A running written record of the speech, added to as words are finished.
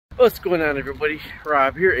What's going on, everybody?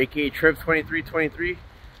 Rob here, aka Trev2323.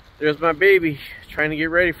 There's my baby, trying to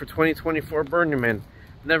get ready for 2024 Burning Man.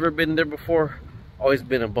 Never been there before, always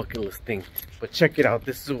been a bucket list thing. But check it out,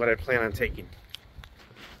 this is what I plan on taking.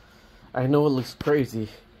 I know it looks crazy.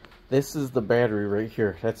 This is the battery right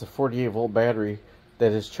here. That's a 48 volt battery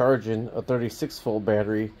that is charging a 36 volt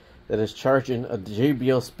battery that is charging a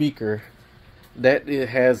JBL speaker that it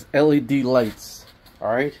has LED lights.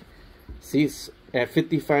 Alright, see, at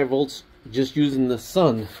 55 volts, just using the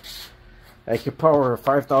sun, I could power a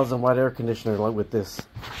 5,000 watt air conditioner like with this.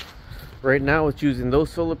 Right now it's using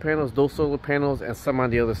those solar panels, and some on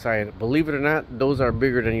the other side. Believe it or not, those are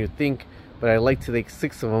bigger than you think, but I like to take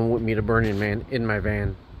 6 of them with me to Burning Man in my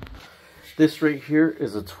van. This right here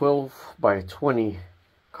is a 12 by 20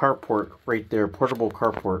 carport right there, portable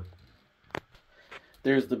carport.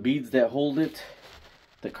 There's the beads that hold it,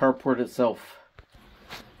 the carport itself.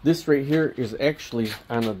 This right here is actually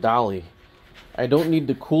on a dolly. I don't need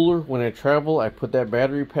the cooler when I travel. I put that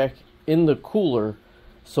battery pack in the cooler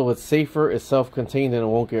so it's safer, it's self-contained, and it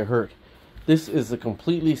won't get hurt. This is a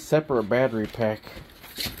completely separate battery pack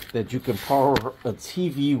that you can power a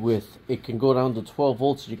TV with. It can go down to 12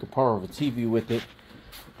 volts. You can power a TV with it.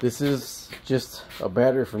 This is just a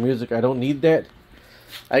battery for music. I don't need that.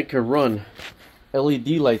 I can run LED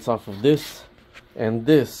lights off of this and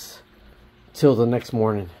this till the next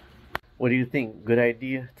morning. What do you think? Good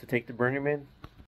idea to take the Burning Man?